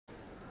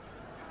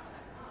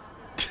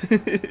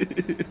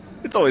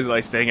It's always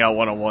nice to hang out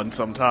one-on-one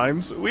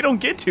sometimes. We don't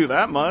get to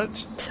that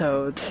much.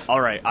 Toads.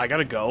 Alright, I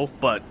gotta go,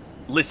 but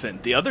listen,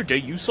 the other day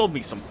you sold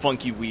me some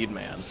funky weed,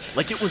 man.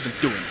 Like it wasn't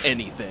doing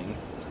anything.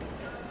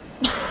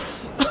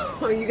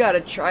 Oh, you gotta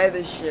try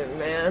this shit,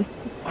 man.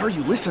 Are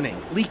you listening?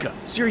 Lika,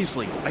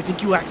 seriously, I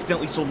think you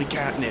accidentally sold me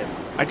catnip.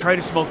 I tried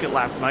to smoke it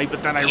last night,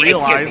 but then I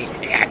realized... Excuse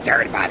me, I'm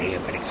sorry to bother you,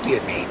 but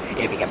excuse me.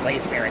 If you can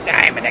please spare a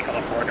dime, a nickel,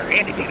 a quarter,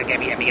 anything to get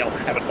me a meal,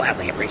 I would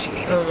gladly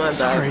appreciate it. Oh my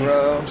Sorry, God,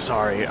 bro. I'm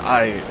sorry,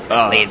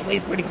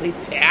 Please, pretty please.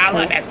 All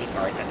I'm asking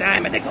for is a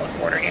dime, a nickel, a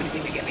quarter,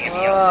 anything to get me a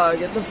meal. Oh,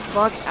 get the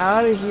fuck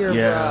out of here,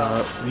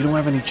 Yeah, we don't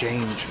have any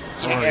change.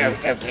 Sorry.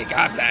 Okay,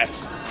 God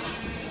bless.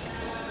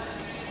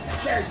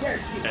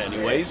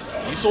 Anyways,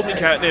 you sold me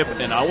catnip,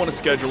 and I want to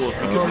schedule if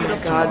we bro. Oh could meet my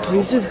up God, tomorrow.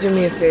 please just do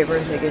me a favor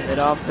and take a hit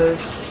off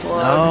this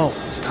slug.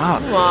 No,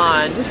 stop. Come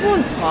on, just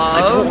one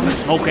I don't want puff. to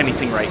smoke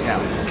anything right now.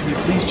 Can you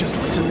please just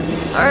listen to me?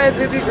 Alright,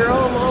 baby girl,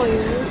 I'm all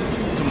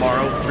ears.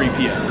 Tomorrow, 3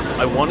 p.m.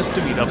 I want us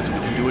to meet up so we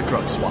can do a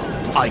drug swap.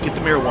 I get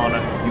the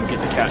marijuana, you get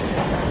the catnip.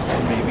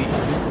 And maybe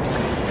even you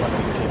can fund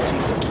me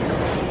 15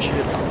 to or some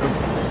shit. I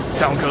don't know.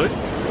 Sound good?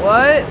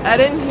 What? I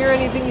didn't hear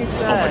anything you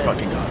said. Oh my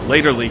fucking god.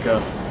 Later,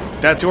 Lika.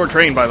 That's your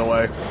train, by the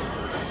way.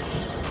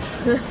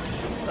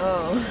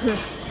 Oh.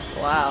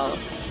 Wow.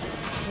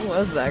 Who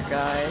was that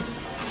guy?